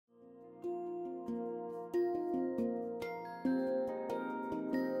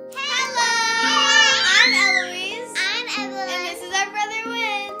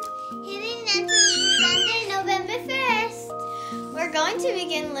We're going to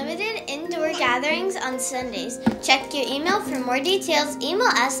begin limited indoor gatherings on Sundays. Check your email for more details. Email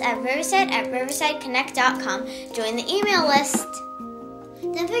us at riverside@riversideconnect.com. Join the email list.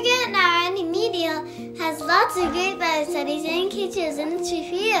 Don't forget Narani Media has lots of great Bible studies and kids in the tree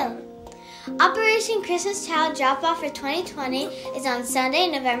for you. Operation Christmas Child Drop-Off for 2020 is on Sunday,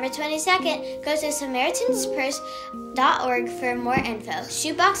 November 22nd. Go to SamaritansPurse.org for more info.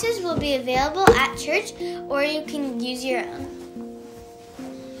 Shoeboxes will be available at church, or you can use your own.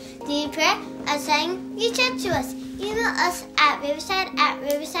 Do you pray or sing? Reach out to us. Email us at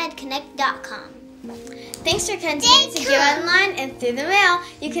riverside@riversideconnect.com. Thanks for continuing to give online and through the mail.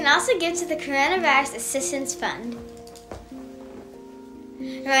 You can also give to the Coronavirus Assistance Fund.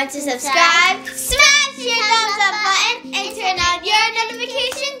 Remember to subscribe, smash your thumbs up button, and turn on your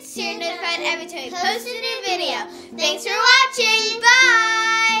notifications so you're notified every time we post a new video. Thanks for watching.